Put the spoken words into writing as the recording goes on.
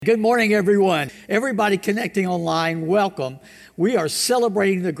Good morning, everyone. Everybody connecting online, welcome. We are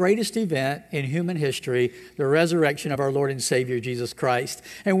celebrating the greatest event in human history, the resurrection of our Lord and Savior, Jesus Christ.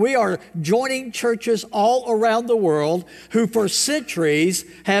 And we are joining churches all around the world who for centuries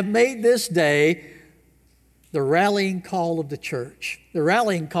have made this day the rallying call of the church, the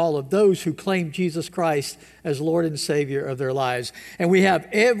rallying call of those who claim Jesus Christ as Lord and Savior of their lives. And we have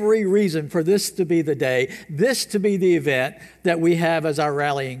every reason for this to be the day, this to be the event that we have as our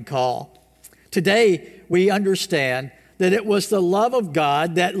rallying call. Today, we understand that it was the love of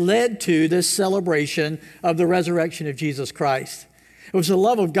God that led to this celebration of the resurrection of Jesus Christ. It was the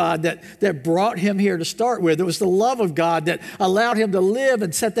love of God that brought him here to start with. It was the love of God that allowed him to live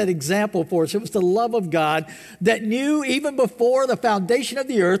and set that example for us. It was the love of God that knew even before the foundation of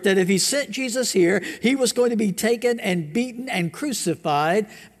the earth that if he sent Jesus here, he was going to be taken and beaten and crucified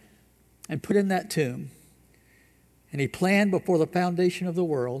and put in that tomb. And he planned before the foundation of the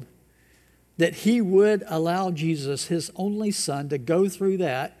world that he would allow Jesus, his only son, to go through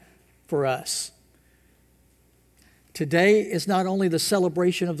that for us. Today is not only the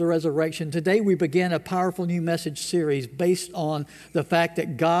celebration of the resurrection. Today we begin a powerful new message series based on the fact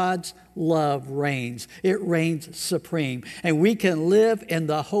that God's love reigns. It reigns supreme. And we can live in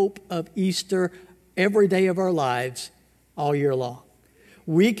the hope of Easter every day of our lives all year long.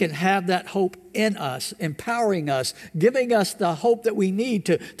 We can have that hope in us, empowering us, giving us the hope that we need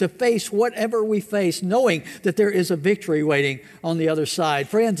to face whatever we face, knowing that there is a victory waiting on the other side.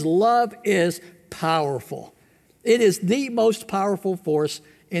 Friends, love is powerful. It is the most powerful force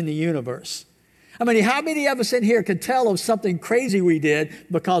in the universe. I mean, how many of us in here can tell of something crazy we did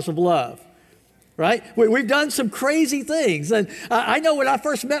because of love? Right? We've done some crazy things. And I know when I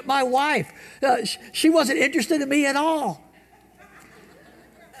first met my wife, she wasn't interested in me at all.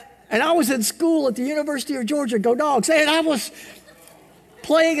 And I was in school at the University of Georgia, go Dogs, and I was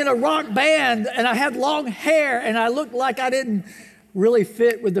playing in a rock band, and I had long hair, and I looked like I didn't really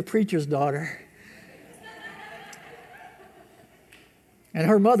fit with the preacher's daughter. And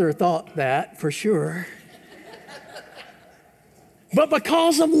her mother thought that for sure. But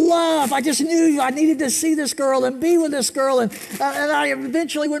because of love, I just knew I needed to see this girl and be with this girl. And I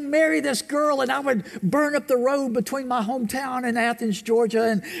eventually would marry this girl, and I would burn up the road between my hometown and Athens, Georgia,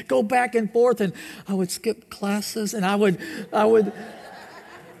 and go back and forth. And I would skip classes, and I would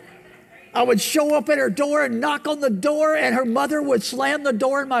show up at her door and knock on the door, and her mother would slam the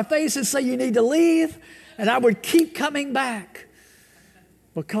door in my face and say, "You need to leave." And I would keep coming back.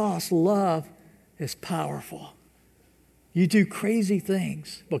 Because love is powerful. You do crazy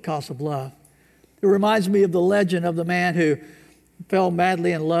things because of love. It reminds me of the legend of the man who fell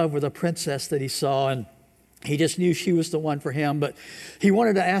madly in love with a princess that he saw, and he just knew she was the one for him, but he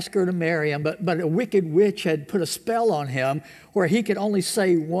wanted to ask her to marry him, but a wicked witch had put a spell on him where he could only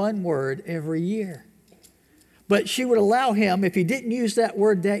say one word every year. But she would allow him, if he didn't use that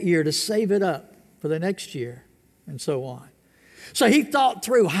word that year, to save it up for the next year, and so on. So he thought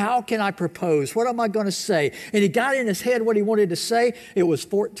through, how can I propose? What am I going to say? And he got in his head what he wanted to say. It was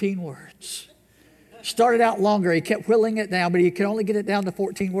 14 words. Started out longer. He kept whittling it down, but he could only get it down to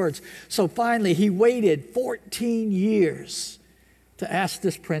 14 words. So finally, he waited 14 years to ask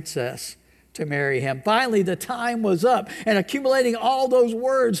this princess to marry him. Finally, the time was up, and accumulating all those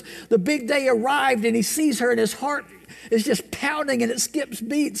words, the big day arrived, and he sees her, and his heart is just pounding, and it skips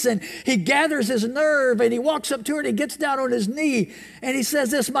beats, and he gathers his nerve, and he walks up to her, and he gets down on his knee, and he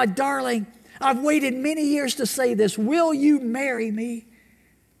says this, "My darling, I've waited many years to say this. Will you marry me?"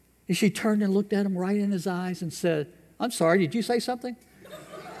 And she turned and looked at him right in his eyes and said, "I'm sorry, did you say something?"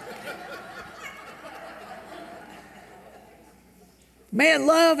 Man,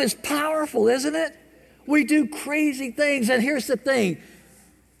 love is powerful, isn't it? We do crazy things, and here's the thing.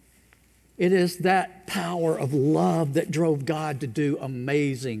 It is that power of love that drove God to do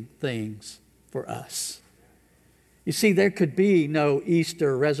amazing things for us. You see, there could be no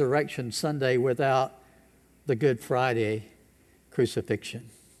Easter Resurrection Sunday without the Good Friday crucifixion.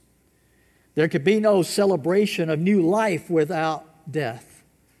 There could be no celebration of new life without death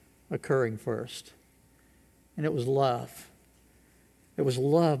occurring first. And it was love. It was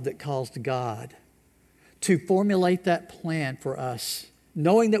love that caused God to formulate that plan for us,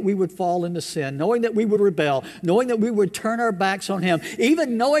 knowing that we would fall into sin, knowing that we would rebel, knowing that we would turn our backs on him,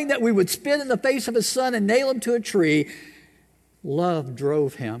 even knowing that we would spit in the face of his son and nail him to a tree. Love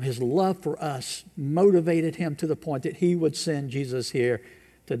drove him. His love for us motivated him to the point that he would send Jesus here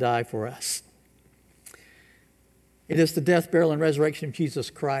to die for us. It is the death, burial, and resurrection of Jesus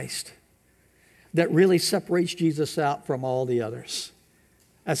Christ that really separates Jesus out from all the others.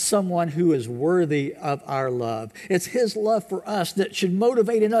 as someone who is worthy of our love. It's His love for us that should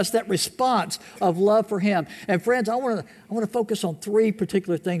motivate in us that response of love for Him. And friends, I want to focus on three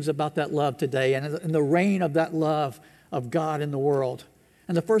particular things about that love today and the reign of that love of God in the world.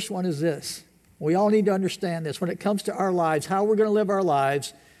 And the first one is this. We all need to understand this. When it comes to our lives, how we're going to live our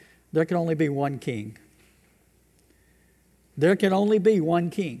lives, there can only be one king. There can only be one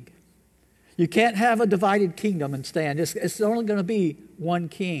king. You can't have a divided kingdom and stand. It's only going to be one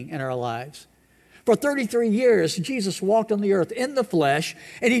king in our lives. For 33 years, Jesus walked on the earth in the flesh,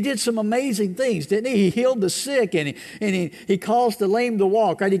 and He did some amazing things, didn't He? He healed the sick, and he caused the lame to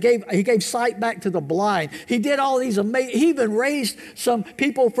walk. Right? He gave sight back to the blind. He did all these amazing. He even raised some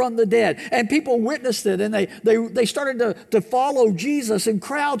people from the dead, and people witnessed it, and they started to follow Jesus, and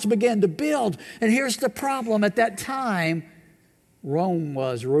crowds began to build. And here's the problem: at that time, Rome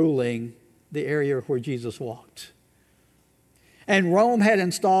was ruling the area where Jesus walked. And Rome had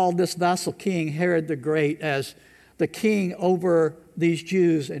installed this vassal king, Herod the Great, as the king over these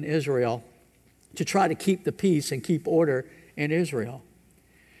Jews in Israel to try to keep the peace and keep order in Israel.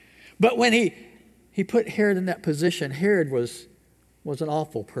 But when he put Herod in that position, Herod was an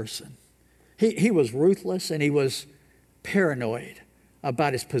awful person. He was ruthless, and he was paranoid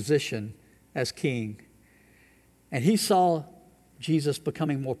about his position as king. And he saw Jesus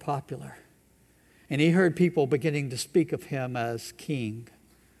becoming more popular. And he heard people beginning to speak of him as king.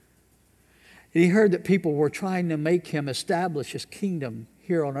 And he heard that people were trying to make him establish his kingdom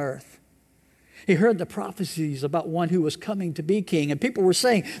here on earth. He heard the prophecies about one who was coming to be king. And people were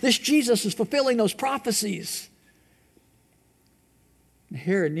saying, this Jesus is fulfilling those prophecies. And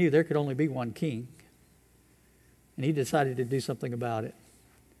Herod knew there could only be one king. And he decided to do something about it.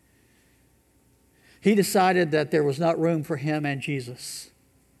 He decided that there was not room for him and Jesus.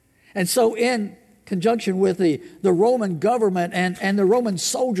 And so in conjunction with the Roman government and the Roman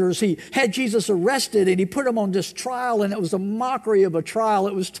soldiers, he had Jesus arrested, and he put him on this trial, and it was a mockery of a trial.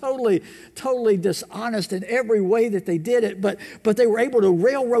 It was totally dishonest in every way that they did it, but they were able to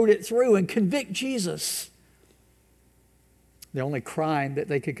railroad it through and convict Jesus. The only crime that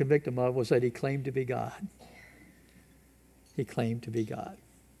they could convict him of was that he claimed to be God. He claimed to be God.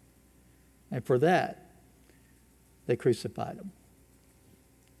 And for that, they crucified him.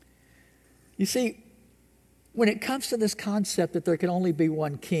 You see, when it comes to this concept that there can only be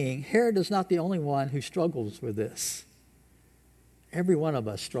one king, Herod is not the only one who struggles with this. Every one of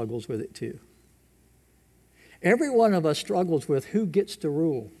us struggles with it too. Every one of us struggles with who gets to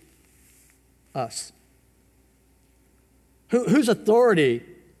rule us. Whose authority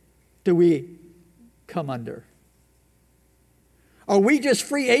do we come under? Are we just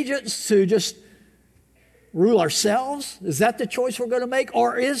free agents to just rule ourselves? Is that the choice we're going to make?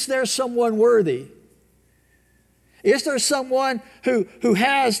 Or is there someone worthy? Is there someone who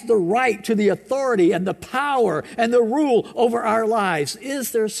has the right to the authority and the power and the rule over our lives?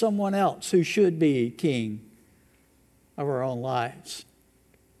 Is there someone else who should be king of our own lives?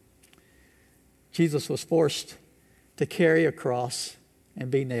 Jesus was forced to carry a cross and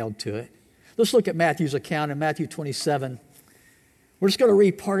be nailed to it. Let's look at Matthew's account in Matthew 27. We're just going to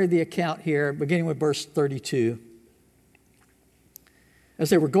read part of the account here, beginning with verse 32.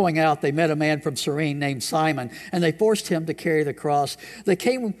 As they were going out, they met a man from Cyrene named Simon, and they forced him to carry the cross. They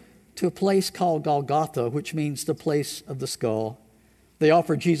came to a place called Golgotha, which means the place of the skull. They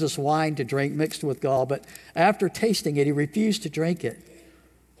offered Jesus wine to drink mixed with gall, but after tasting it, he refused to drink it.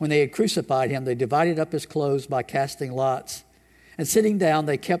 When they had crucified him, they divided up his clothes by casting lots. And sitting down,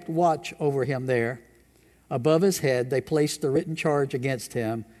 they kept watch over him there. Above his head, they placed the written charge against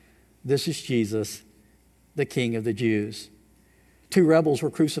him, "This is Jesus, the King of the Jews." 2 rebels were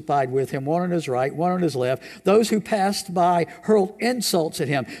crucified with him, one on his right, one on his left. Those who passed by hurled insults at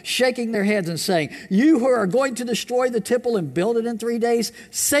him, shaking their heads and saying, "You who are going to destroy the temple and build it in 3 days,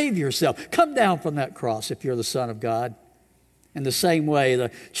 save yourself. Come down from that cross if you're the Son of God." In the same way, the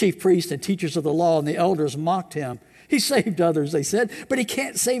chief priests and teachers of the law and the elders mocked him. He saved others, they said, but he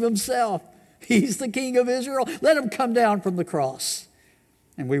can't save himself. He's the King of Israel. Let him come down from the cross,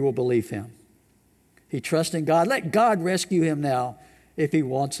 and we will believe him. He trusts in God. Let God rescue him now if he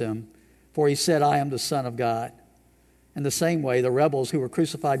wants him, for he said, "I am the Son of God." In the same way, the rebels who were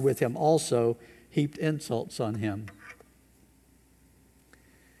crucified with him also heaped insults on him.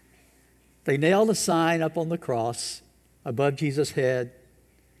 They nailed a sign up on the cross above Jesus' head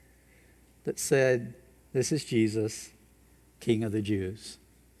that said, "This is Jesus, King of the Jews."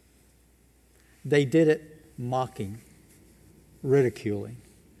 They did it mocking, ridiculing.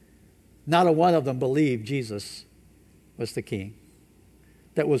 Not a one of them believed Jesus was the king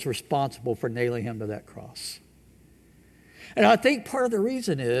that was responsible for nailing him to that cross. And I think part of the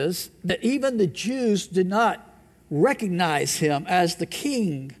reason is that even the Jews did not recognize him as the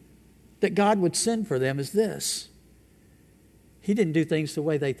king that God would send for them is this. He didn't do things the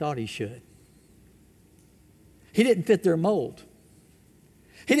way they thought he should. He didn't fit their mold.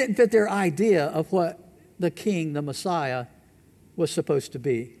 He didn't fit their idea of what the king, the Messiah, was supposed to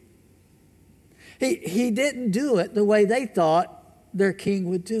be. He didn't do it the way they thought their king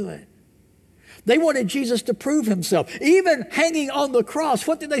would do it. They wanted Jesus to prove himself. Even hanging on the cross,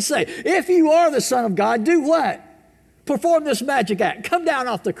 what did they say? If you are the Son of God, do what? Perform this magic act. Come down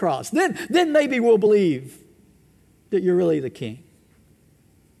off the cross. Then maybe we'll believe that you're really the king.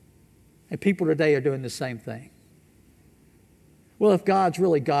 And people today are doing the same thing. Well, if God's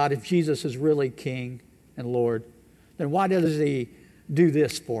really God, if Jesus is really King and Lord, then why doesn't he do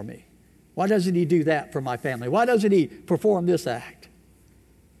this for me? Why doesn't he do that for my family? Why doesn't he perform this act?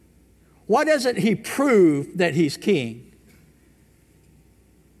 Why doesn't he prove that he's king?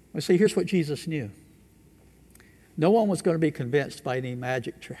 Well, see, here's what Jesus knew. No one was going to be convinced by any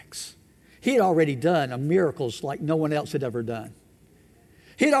magic tricks. He had already done miracles like no one else had ever done.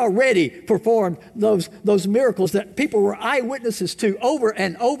 He'd already performed those miracles that people were eyewitnesses to over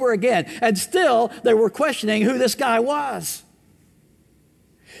and over again. And still, they were questioning who this guy was.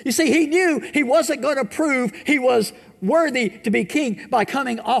 You see, he knew he wasn't going to prove he was worthy to be king by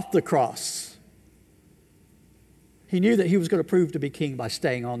coming off the cross. He knew that he was going to prove to be king by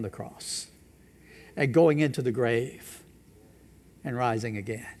staying on the cross and going into the grave and rising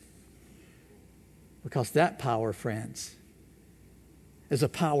again. Because that power, friends, is a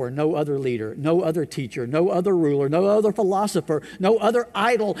power no other leader, no other teacher, no other ruler, no other philosopher, no other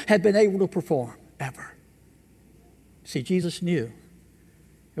idol had been able to perform ever. See, Jesus knew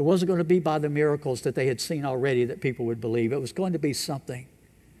it wasn't going to be by the miracles that they had seen already that people would believe. It was going to be something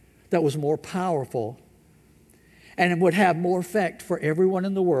that was more powerful and it would have more effect for everyone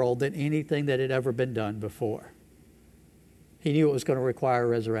in the world than anything that had ever been done before. He knew it was going to require a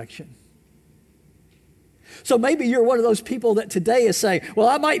resurrection. So maybe you're one of those people that today is saying, well,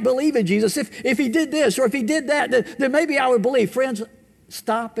 I might believe in Jesus. If he did this or if he did that, then maybe I would believe. Friends,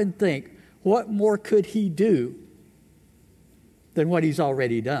 stop and think, what more could he do than what he's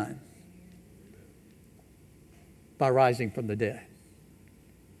already done by rising from the dead?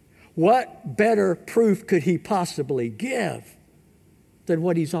 What better proof could he possibly give than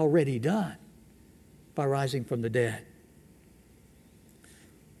what he's already done by rising from the dead?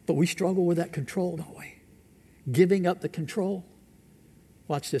 But we struggle with that control, don't we? Giving up the control.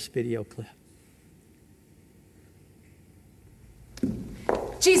 Watch this video clip.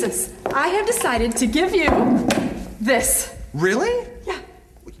 Jesus, I have decided to give you this. Really? Yeah.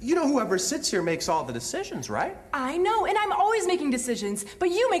 You know whoever sits here makes all the decisions, right? I know, and I'm always making decisions, but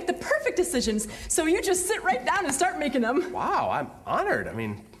you make the perfect decisions, so you just sit right down and start making them. Wow, I'm honored. I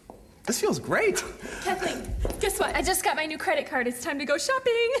mean, this feels great. Kathleen, guess what? I just got my new credit card. It's time to go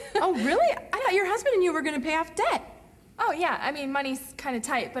shopping. Oh, really? I thought your husband and you were going to pay off debt. Oh, yeah. I mean, money's kind of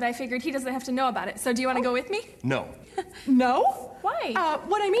tight, but I figured he doesn't have to know about it. So do you want to go with me? No. No? Why?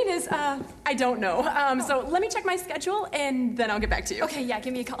 What I mean is, I don't know. So let me check my schedule, and then I'll get back to you. Okay, yeah,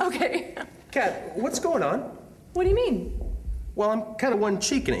 give me a call. Okay. Kat, what's going on? What do you mean? Well, I'm kind of one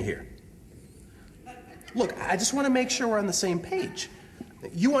cheeking it here. Look, I just want to make sure we're on the same page.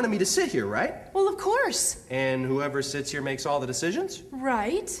 You wanted me to sit here, right? Well, of course. And whoever sits here makes all the decisions?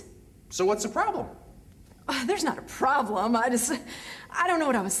 Right. So what's the problem? There's not a problem. I don't know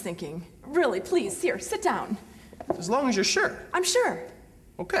what I was thinking. Really, please, here, sit down. As long as you're sure. I'm sure.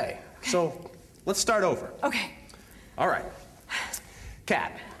 Okay, so let's start over. Okay. All right.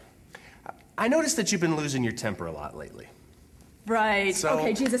 Kat, I noticed that you've been losing your temper a lot lately. Right. So-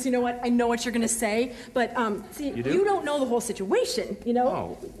 Okay, Jesus, you know what? I know what you're going to say, but, see, You do? you don't know the whole situation, you know?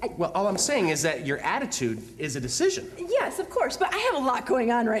 Oh, well, all I'm saying is that your attitude is a decision. Yes, of course, but I have a lot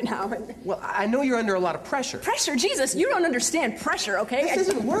going on right now. Well, I know you're under a lot of pressure. Pressure? Jesus, you don't understand pressure, okay? This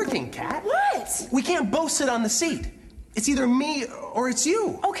isn't working, Kat. What? We can't both sit on the seat. It's either me or it's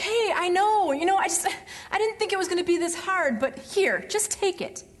you. Okay, I know. You know, I didn't think it was going to be this hard, but here, just take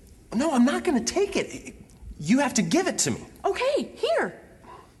it. No, I'm not going to take it. You have to give it to me. Okay, here.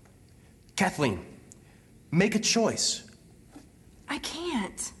 Kathleen, make a choice. I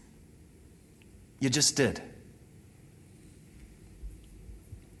can't. You just did.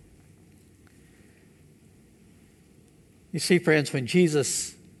 You see, friends, when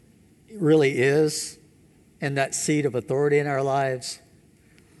Jesus really is in that seat of authority in our lives,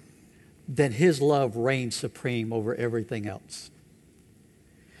 then his love reigns supreme over everything else.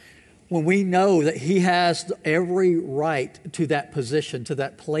 When we know that he has every right to that position, to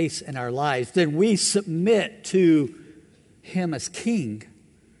that place in our lives, then we submit to him as king.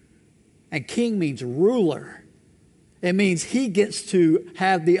 And king means ruler. It means he gets to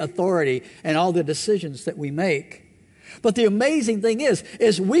have the authority and all the decisions that we make. But the amazing thing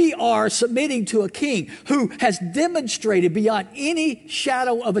is we are submitting to a king who has demonstrated beyond any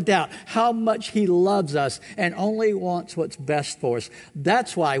shadow of a doubt how much he loves us and only wants what's best for us.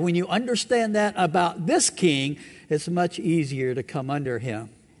 That's why when you understand that about this king, it's much easier to come under him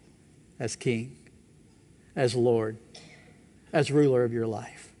as king, as Lord, as ruler of your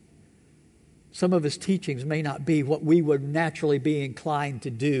life. Some of his teachings may not be what we would naturally be inclined to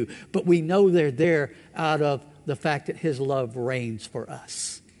do, but we know they're there out of the fact that his love reigns for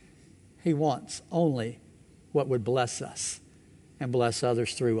us. He wants only what would bless us and bless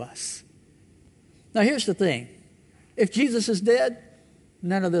others through us. Now here's the thing. If Jesus is dead,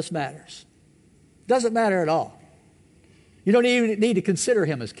 none of this matters. Doesn't matter at all. You don't even need to consider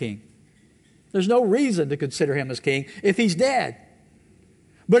him as king. There's no reason to consider him as king if he's dead.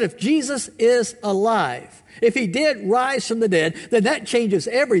 But if Jesus is alive, if he did rise from the dead, then that changes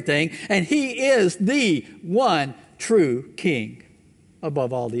everything, and he is the one true king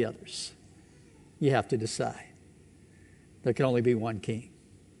above all the others. You have to decide. There can only be one king.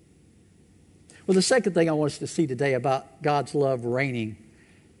 Well, the second thing I want us to see today about God's love reigning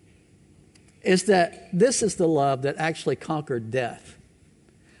is that this is the love that actually conquered death.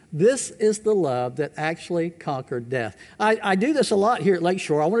 This is the love that actually conquered death. I do this a lot here at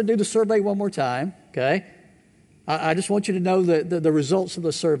Lakeshore. I want to do the survey one more time, okay? I just want you to know the results of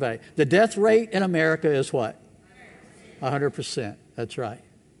the survey. The death rate in America is what? 100%. That's right.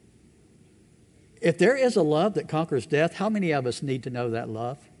 If there is a love that conquers death, how many of us need to know that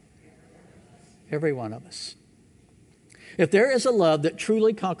love? Every one of us. If there is a love that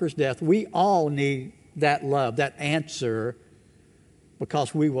truly conquers death, we all need that love, that answer,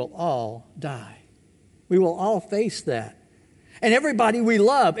 because we will all die. We will all face that. And everybody we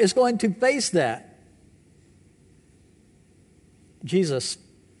love is going to face that. Jesus,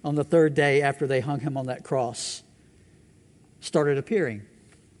 on the third day after they hung him on that cross, started appearing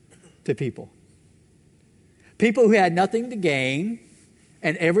to people. People who had nothing to gain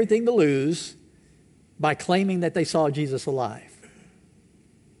and everything to lose by claiming that they saw Jesus alive.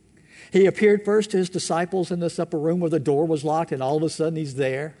 He appeared first to his disciples in this upper room where the door was locked, and all of a sudden he's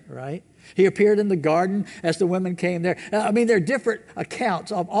there, right? He appeared in the garden as the women came there. I mean, there are different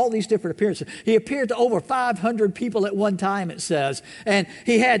accounts of all these different appearances. He appeared to over 500 people at one time, it says. And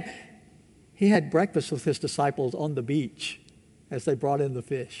he had breakfast with his disciples on the beach as they brought in the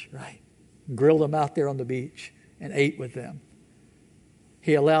fish, right? Grilled them out there on the beach and ate with them.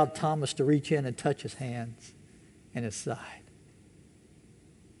 He allowed Thomas to reach in and touch his hands and his side.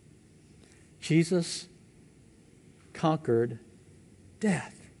 Jesus conquered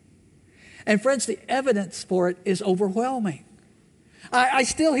death. And friends, the evidence for it is overwhelming. I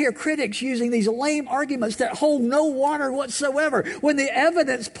still hear critics using these lame arguments that hold no water whatsoever when the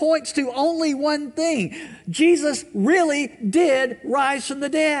evidence points to only one thing. Jesus really did rise from the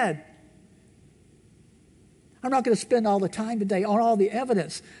dead. I'm not going to spend all the time today on all the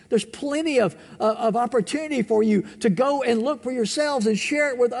evidence. There's plenty of opportunity for you to go and look for yourselves and share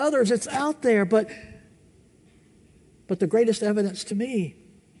it with others. It's out there. But the greatest evidence to me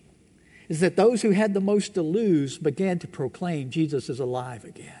is that those who had the most to lose began to proclaim Jesus is alive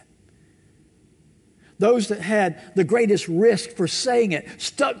again. Those that had the greatest risk for saying it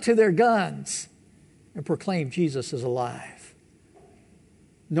stuck to their guns and proclaimed Jesus is alive,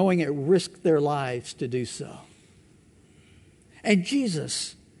 knowing it risked their lives to do so. And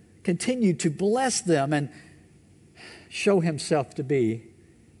Jesus continued to bless them and show himself to be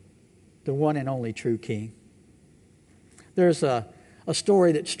the one and only true King. There's a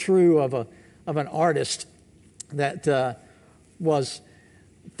story that's true of an artist that was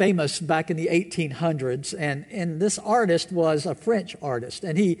famous back in the 1800s. And this artist was a French artist.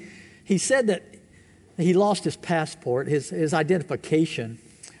 And he said that he lost his passport, his identification,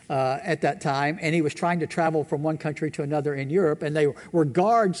 at that time, and he was trying to travel from one country to another in Europe, and they were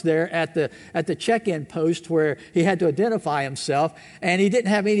guards there at the check-in post where he had to identify himself, and he didn't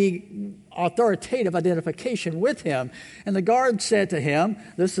have any authoritative identification with him. And the guard said to him,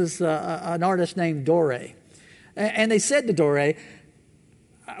 this is an artist named Doré, and they said to Doré,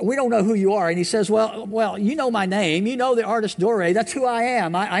 we don't know who you are. And he says, well, you know my name. You know the artist Doré. That's who I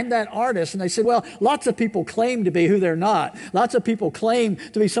am. I'm that artist. And they said, well, lots of people claim to be who they're not. Lots of people claim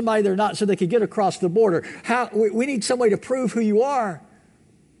to be somebody they're not so they could get across the border. We need some way to prove who you are.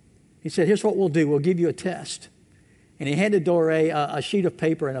 He said, here's what we'll do. We'll give you a test. And he handed Doré a sheet of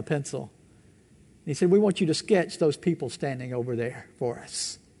paper and a pencil. And he said, we want you to sketch those people standing over there for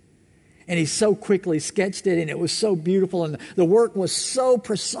us. And he so quickly sketched it, and it was so beautiful, and the work was so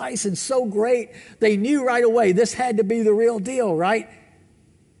precise and so great. They knew right away this had to be the real deal, right?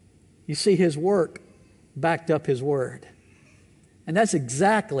 You see, his work backed up his word. And that's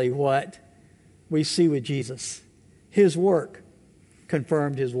exactly what we see with Jesus. His work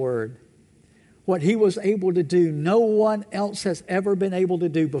confirmed his word. What he was able to do, no one else has ever been able to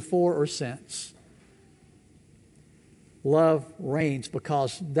do before or since. Love reigns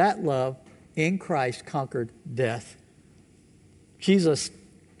because that love in Christ conquered death. Jesus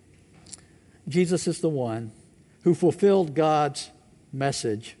is the one who fulfilled God's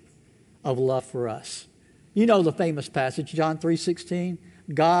message of love for us. You know the famous passage, John 3:16.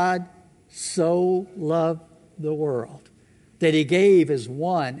 God so loved the world that he gave his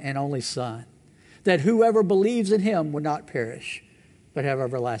one and only Son, that whoever believes in him would not perish, but have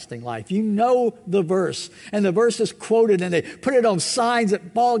everlasting life. You know the verse, and the verse is quoted, and they put it on signs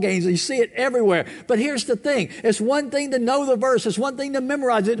at ball games, and you see it everywhere. But here's the thing. It's one thing to know the verse. It's one thing to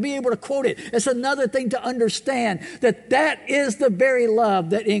memorize it, to be able to quote it. It's another thing to understand that that is the very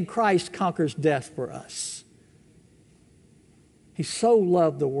love that in Christ conquers death for us. He so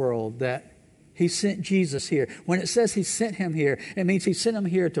loved the world that he sent Jesus here. When it says he sent him here, it means he sent him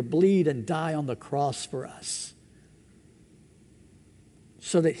here to bleed and die on the cross for us,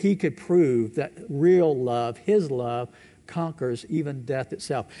 so that he could prove that real love, his love, conquers even death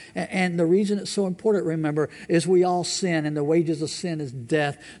itself. And the reason it's so important, remember, is we all sin, and the wages of sin is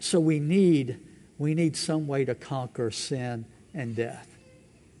death. So we need some way to conquer sin and death.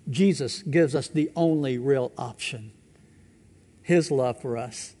 Jesus gives us the only real option. His love for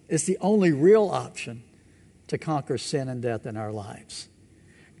us is the only real option to conquer sin and death in our lives.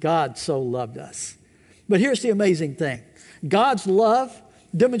 God so loved us. But here's the amazing thing. God's love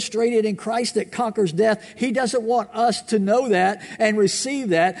demonstrated in Christ that conquers death. He doesn't want us to know that and receive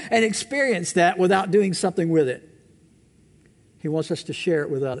that and experience that without doing something with it. He wants us to share it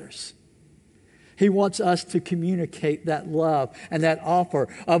with others. He wants us to communicate that love and that offer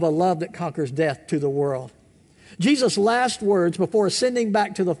of a love that conquers death to the world. Jesus' last words before ascending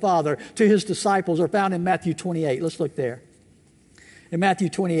back to the Father to his disciples are found in Matthew 28. Let's look there. In Matthew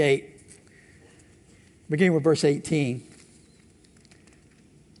 28, beginning with verse 18.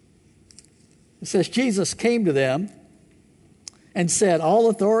 It says, Jesus came to them and said, all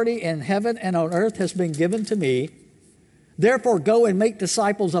authority in heaven and on earth has been given to me. Therefore, go and make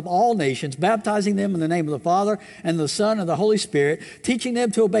disciples of all nations, baptizing them in the name of the Father and the Son and the Holy Spirit, teaching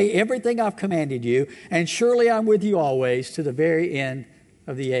them to obey everything I've commanded you. And surely I'm with you always to the very end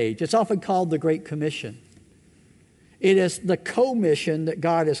of the age. It's often called the Great Commission. It is the commission that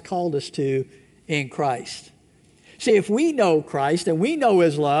God has called us to in Christ. See, if we know Christ and we know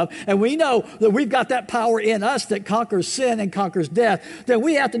his love and we know that we've got that power in us that conquers sin and conquers death, then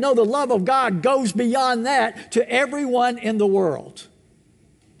we have to know the love of God goes beyond that to everyone in the world.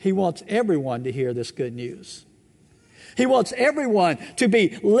 He wants everyone to hear this good news. He wants everyone to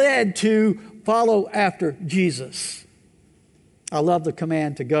be led to follow after Jesus. I love the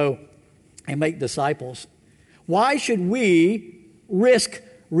command to go and make disciples. Why should we risk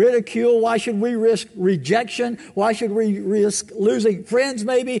ridicule? Why should we risk rejection? Why should we risk losing friends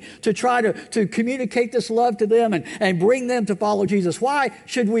maybe to try to communicate this love to them and bring them to follow Jesus? Why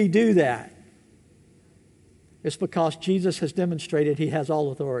should we do that? It's because Jesus has demonstrated he has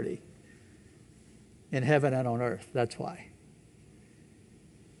all authority in heaven and on earth. That's why.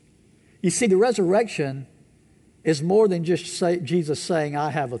 You see, the resurrection is more than just Jesus saying, I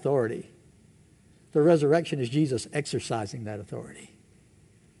have authority. The resurrection is Jesus exercising that authority,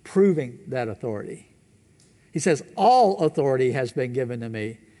 proving that authority. He says, all authority has been given to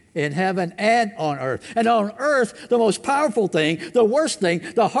me in heaven and on earth. And on earth, the most powerful thing, the worst thing,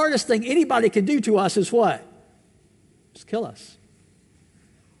 the hardest thing anybody can do to us is what? Just kill us.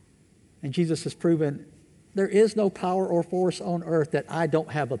 And Jesus has proven there is no power or force on earth that I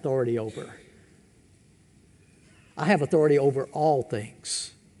don't have authority over. I have authority over all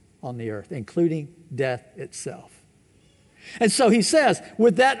things on the earth, including death itself. And so he says,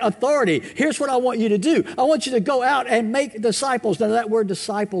 with that authority, here's what I want you to do. I want you to go out and make disciples. Now, that word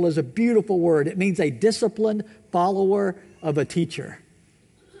disciple is a beautiful word. It means a disciplined follower of a teacher.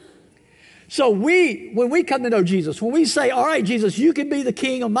 So when we come to know Jesus, when we say, all right, Jesus, you can be the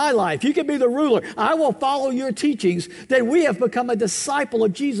king of my life. You can be the ruler. I will follow your teachings. Then we have become a disciple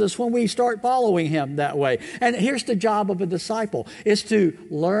of Jesus when we start following him that way. And here's the job of a disciple. It's to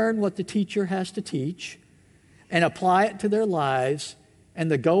learn what the teacher has to teach and apply it to their lives.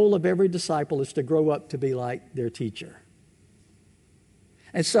 And the goal of every disciple is to grow up to be like their teacher.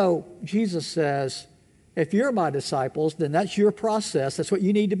 And so Jesus says, If you're my disciples, then that's your process. That's what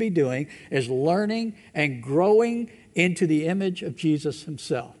you need to be doing, is learning and growing into the image of Jesus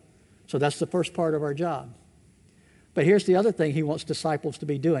himself. So that's the first part of our job. But here's the other thing he wants disciples to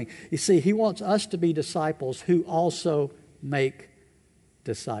be doing. You see, he wants us to be disciples who also make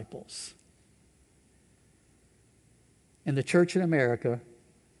disciples. In the church in America,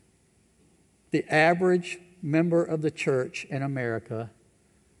 the average member of the church in America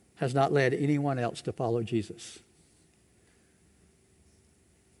has not led anyone else to follow Jesus.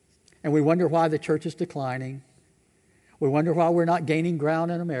 And we wonder why the church is declining. We wonder why we're not gaining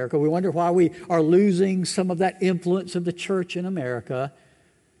ground in America. We wonder why we are losing some of that influence of the church in America.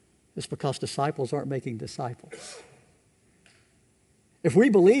 It's because disciples aren't making disciples. If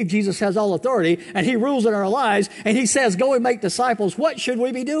we believe Jesus has all authority and he rules in our lives and he says, go and make disciples, what should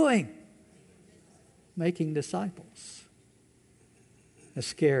we be doing? Making disciples. It's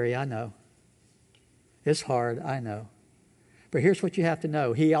scary, I know. It's hard, I know. But here's what you have to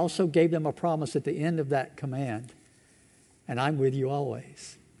know. He also gave them a promise at the end of that command. And I'm with you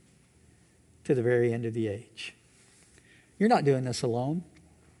always, to the very end of the age. You're not doing this alone.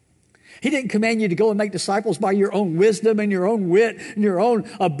 He didn't command you to go and make disciples by your own wisdom and your own wit and your own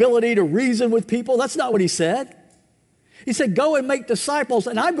ability to reason with people. That's not what he said. He said, go and make disciples,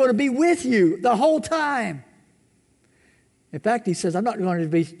 and I'm going to be with you the whole time. In fact, he says, I'm not going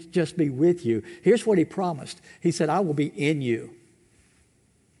to just be with you. Here's what he promised. He said, I will be in you.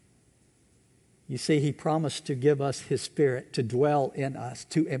 You see, he promised to give us his Spirit, to dwell in us,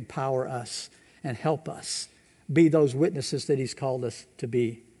 to empower us, and help us be those witnesses that he's called us to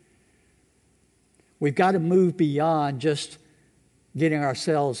be. We've got to move beyond just getting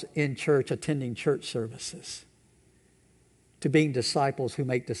ourselves in church, attending church services, to being disciples who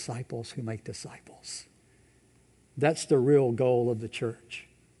make disciples who make disciples. That's the real goal of the church.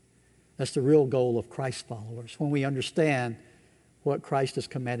 That's the real goal of Christ followers, when we understand what Christ has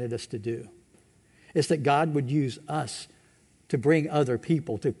commanded us to do. It's that God would use us to bring other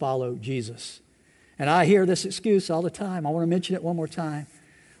people to follow Jesus. And I hear this excuse all the time. I want to mention it one more time.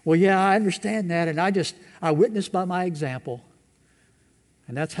 Well, yeah, I understand that, and I witness by my example.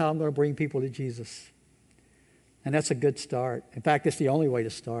 And that's how I'm going to bring people to Jesus. And that's a good start. In fact, it's the only way to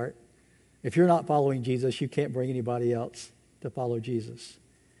start. If you're not following Jesus, you can't bring anybody else to follow Jesus.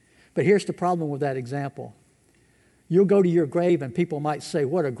 But here's the problem with that example. You'll go to your grave and people might say,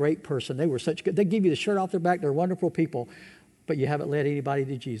 what a great person. They were such good. They give you the shirt off their back. They're wonderful people. But you haven't led anybody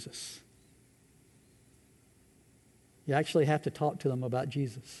to Jesus. You actually have to talk to them about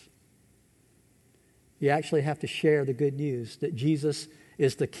Jesus. You actually have to share the good news that Jesus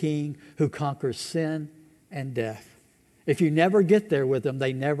is the King who conquers sin and death. If you never get there with them,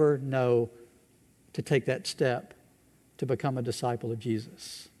 they never know to take that step to become a disciple of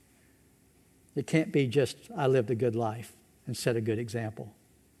Jesus. It can't be just, I lived a good life and set a good example.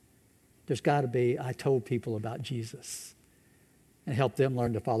 There's got to be, I told people about Jesus and help them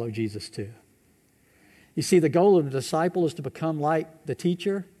learn to follow Jesus too. You see, the goal of the disciple is to become like the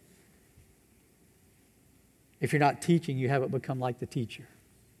teacher. If you're not teaching, you haven't become like the teacher.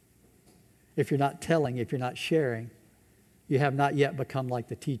 If you're not telling, if you're not sharing, you have not yet become like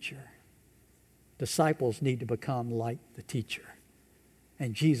the teacher. Disciples need to become like the teacher.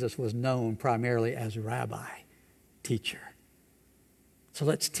 And Jesus was known primarily as rabbi, teacher. So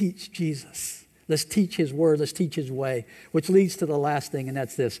let's teach Jesus. Let's teach his word. Let's teach his way. Which leads to the last thing, and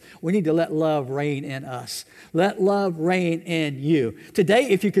that's this. We need to let love reign in us. Let love reign in you. Today,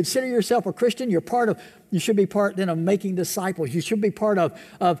 if you consider yourself a Christian, you should be part then of making disciples. You should be part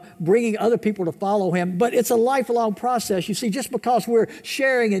of bringing other people to follow him. But it's a lifelong process. You see, just because we're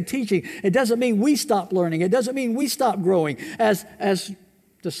sharing and teaching, it doesn't mean we stop learning. It doesn't mean we stop growing. As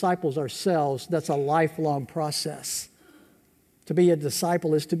disciples ourselves, that's a lifelong process. To be a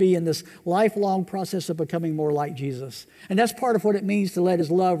disciple is to be in this lifelong process of becoming more like Jesus. And that's part of what it means to let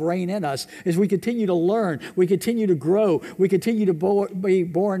his love reign in us, is we continue to learn, we continue to grow, we continue to be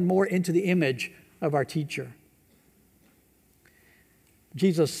born more into the image of our teacher.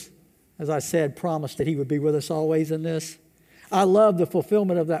 Jesus, as I said, promised that he would be with us always in this. I love the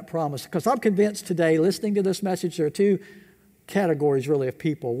fulfillment of that promise, because I'm convinced today, listening to this message, there are two categories really of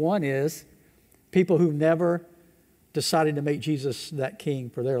people. One is people who never decided to make Jesus that king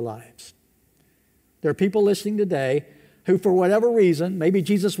for their lives. There are people listening today who, for whatever reason, maybe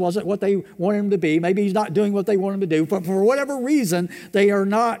Jesus wasn't what they wanted him to be, maybe he's not doing what they want him to do, but for whatever reason, they are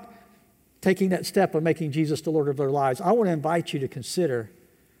not taking that step of making Jesus the Lord of their lives. I want to invite you to consider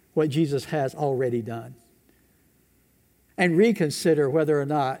what Jesus has already done and reconsider whether or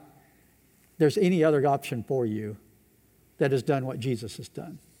not there's any other option for you that has done what Jesus has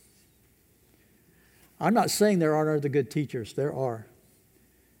done. I'm not saying there aren't other good teachers. There are.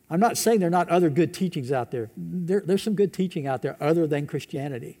 I'm not saying there are not other good teachings out there. There's some good teaching out there other than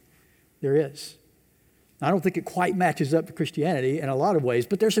Christianity. There is. I don't think it quite matches up to Christianity in a lot of ways,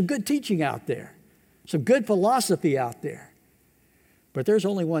 but there's some good teaching out there. Some good philosophy out there. But there's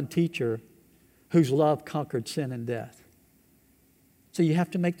only one teacher whose love conquered sin and death. So you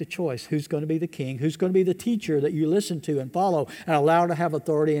have to make the choice. Who's going to be the king? Who's going to be the teacher that you listen to and follow and allow to have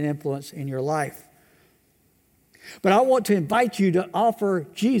authority and influence in your life? But I want to invite you to offer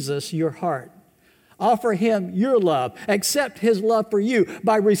Jesus your heart. Offer him your love. Accept his love for you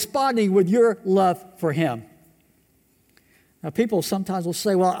by responding with your love for him. Now, people sometimes will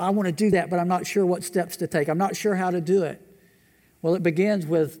say, well, I want to do that, but I'm not sure what steps to take. I'm not sure how to do it. Well, it begins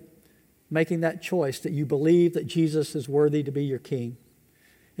with making that choice that you believe that Jesus is worthy to be your king.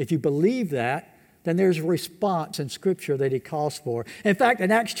 If you believe that, then there's a response in Scripture that he calls for. In fact,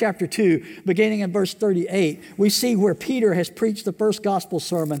 in Acts chapter 2, beginning in verse 38, we see where Peter has preached the first gospel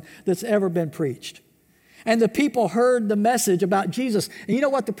sermon that's ever been preached. And the people heard the message about Jesus. And you know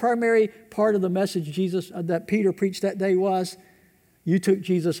what the primary part of the message that Peter preached that day was? You took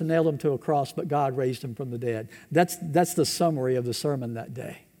Jesus and nailed him to a cross, but God raised him from the dead. That's the summary of the sermon that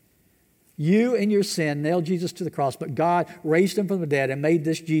day. You in your sin nailed Jesus to the cross, but God raised him from the dead and made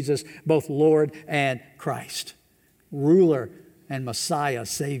this Jesus both Lord and Christ, ruler and Messiah,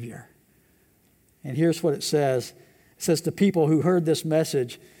 Savior. And here's what it says. It says, the people who heard this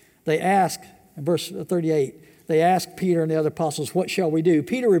message, they asked, in verse 38, they asked Peter and the other apostles, what shall we do?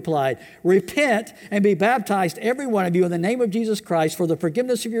 Peter replied, repent and be baptized, every one of you, in the name of Jesus Christ for the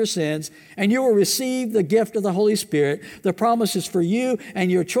forgiveness of your sins, and you will receive the gift of the Holy Spirit. The promise is for you and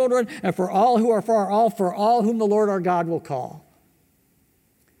your children and for all who are far off, for all whom the Lord our God will call.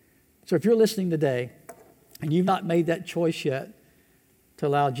 So if you're listening today and you've not made that choice yet to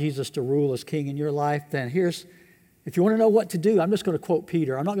allow Jesus to rule as king in your life, then if you want to know what to do, I'm just going to quote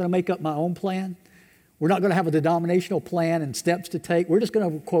Peter. I'm not going to make up my own plan. We're not going to have a denominational plan and steps to take. We're just going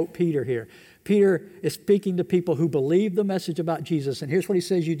to quote Peter here. Peter is speaking to people who believe the message about Jesus. And here's what he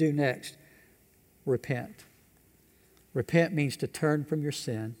says you do next. Repent. Repent means to turn from your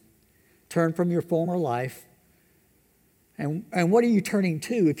sin. Turn from your former life. And what are you turning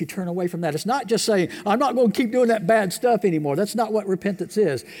to if you turn away from that? It's not just saying, I'm not going to keep doing that bad stuff anymore. That's not what repentance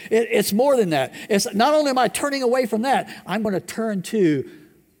is. It's more than that. It's not only am I turning away from that, I'm going to turn to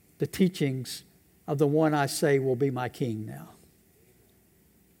the teachings of the one I say will be my king now.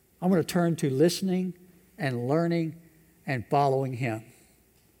 I'm going to turn to listening and learning and following him.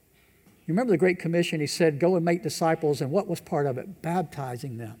 You remember the Great Commission? He said, go and make disciples. And what was part of it?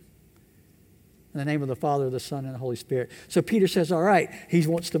 Baptizing them in the name of the Father, the Son, and the Holy Spirit. So Peter says, all right, he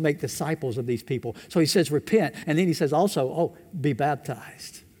wants to make disciples of these people. So he says, repent. And then he says also, be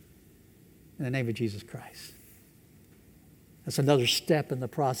baptized in the name of Jesus Christ. That's another step in the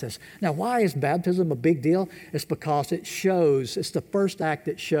process. Now, why is baptism a big deal? It's because it's the first act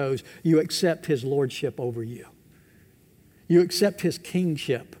that shows you accept his lordship over you. You accept his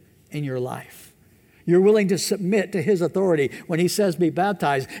kingship in your life. You're willing to submit to his authority when he says be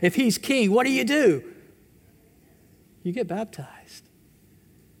baptized. If he's king, what do? You get baptized.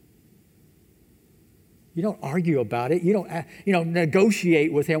 You don't argue about it. You don't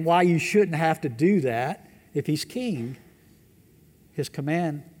negotiate with him why you shouldn't have to do that. If he's king, his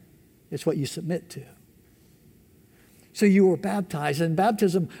command is what you submit to. So you were baptized, and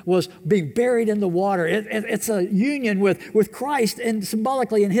baptism was being buried in the water. It's a union with Christ and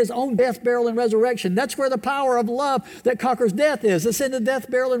symbolically in his own death, burial, and resurrection. That's where the power of love that conquers death is. It's in the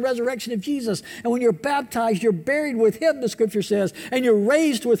death, burial, and resurrection of Jesus. And when you're baptized, you're buried with him, the Scripture says, and you're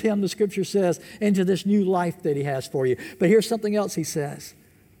raised with him, the Scripture says, into this new life that he has for you. But here's something else he says.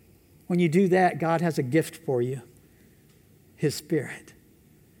 When you do that, God has a gift for you, his Spirit.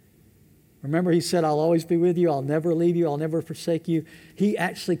 Remember, he said, I'll always be with you. I'll never leave you. I'll never forsake you. He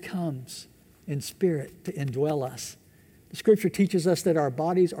actually comes in spirit to indwell us. The Scripture teaches us that our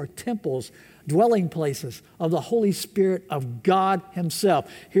bodies are temples, dwelling places of the Holy Spirit of God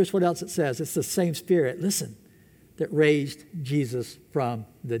himself. Here's what else it says. It's the same Spirit, listen, that raised Jesus from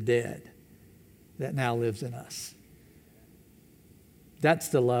the dead that now lives in us. That's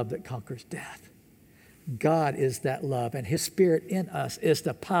the love that conquers death. God is that love, and his Spirit in us is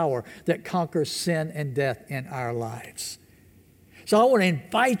the power that conquers sin and death in our lives. So I want to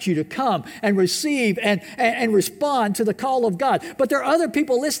invite you to come and receive and respond to the call of God. But there are other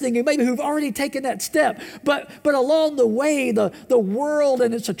people listening who've already taken that step. But along the way, the world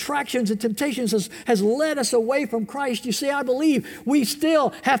and its attractions and temptations has led us away from Christ. You see, I believe we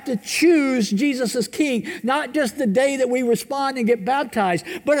still have to choose Jesus as King, not just the day that we respond and get baptized,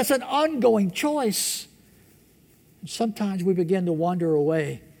 but it's an ongoing choice. Sometimes we begin to wander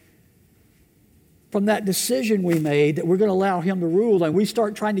away from that decision we made that we're going to allow Him to rule, and we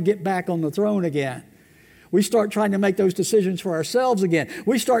start trying to get back on the throne again. We start trying to make those decisions for ourselves again.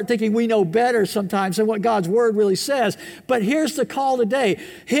 We start thinking we know better sometimes than what God's Word really says. But here's the call today.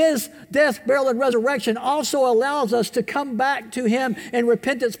 His death, burial, and resurrection also allows us to come back to Him in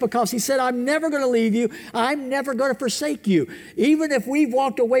repentance, because He said, I'm never going to leave you. I'm never going to forsake you. Even if we've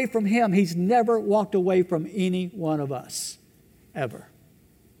walked away from Him, He's never walked away from any one of us, ever.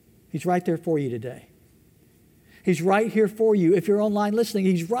 He's right there for you today. He's right here for you. If you're online listening,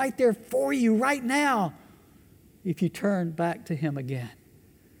 He's right there for you right now, if you turn back to Him again.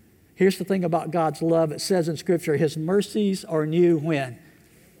 Here's the thing about God's love. It says in Scripture, His mercies are new when?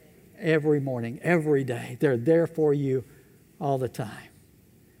 Every morning, every day. They're there for you all the time.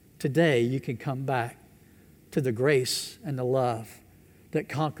 Today, you can come back to the grace and the love that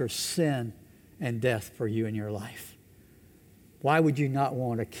conquers sin and death for you in your life. Why would you not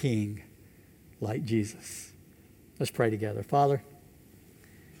want a king like Jesus? Let's pray together. Father,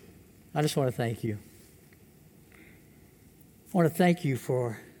 I just want to thank you. I want to thank you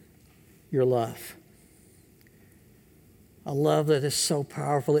for your love. A love that is so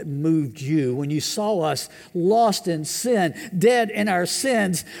powerful, it moved you. When you saw us lost in sin, dead in our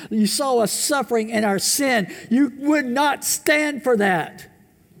sins, you saw us suffering in our sin, you would not stand for that.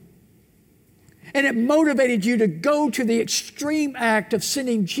 And it motivated you to go to the extreme act of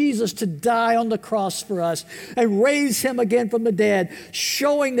sending Jesus to die on the cross for us and raise Him again from the dead,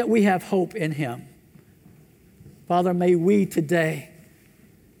 showing that we have hope in Him. Father, may we today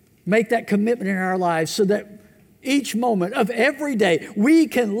make that commitment in our lives so that each moment of every day we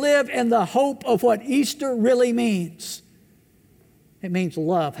can live in the hope of what Easter really means. It means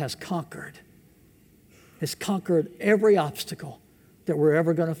love has conquered. It's conquered every obstacle that we're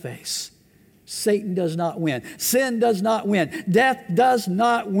ever going to face. Satan does not win. Sin does not win. Death does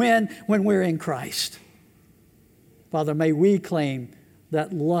not win when we're in Christ. Father, may we claim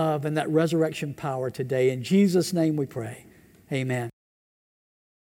that love and that resurrection power today. In Jesus' name we pray. Amen.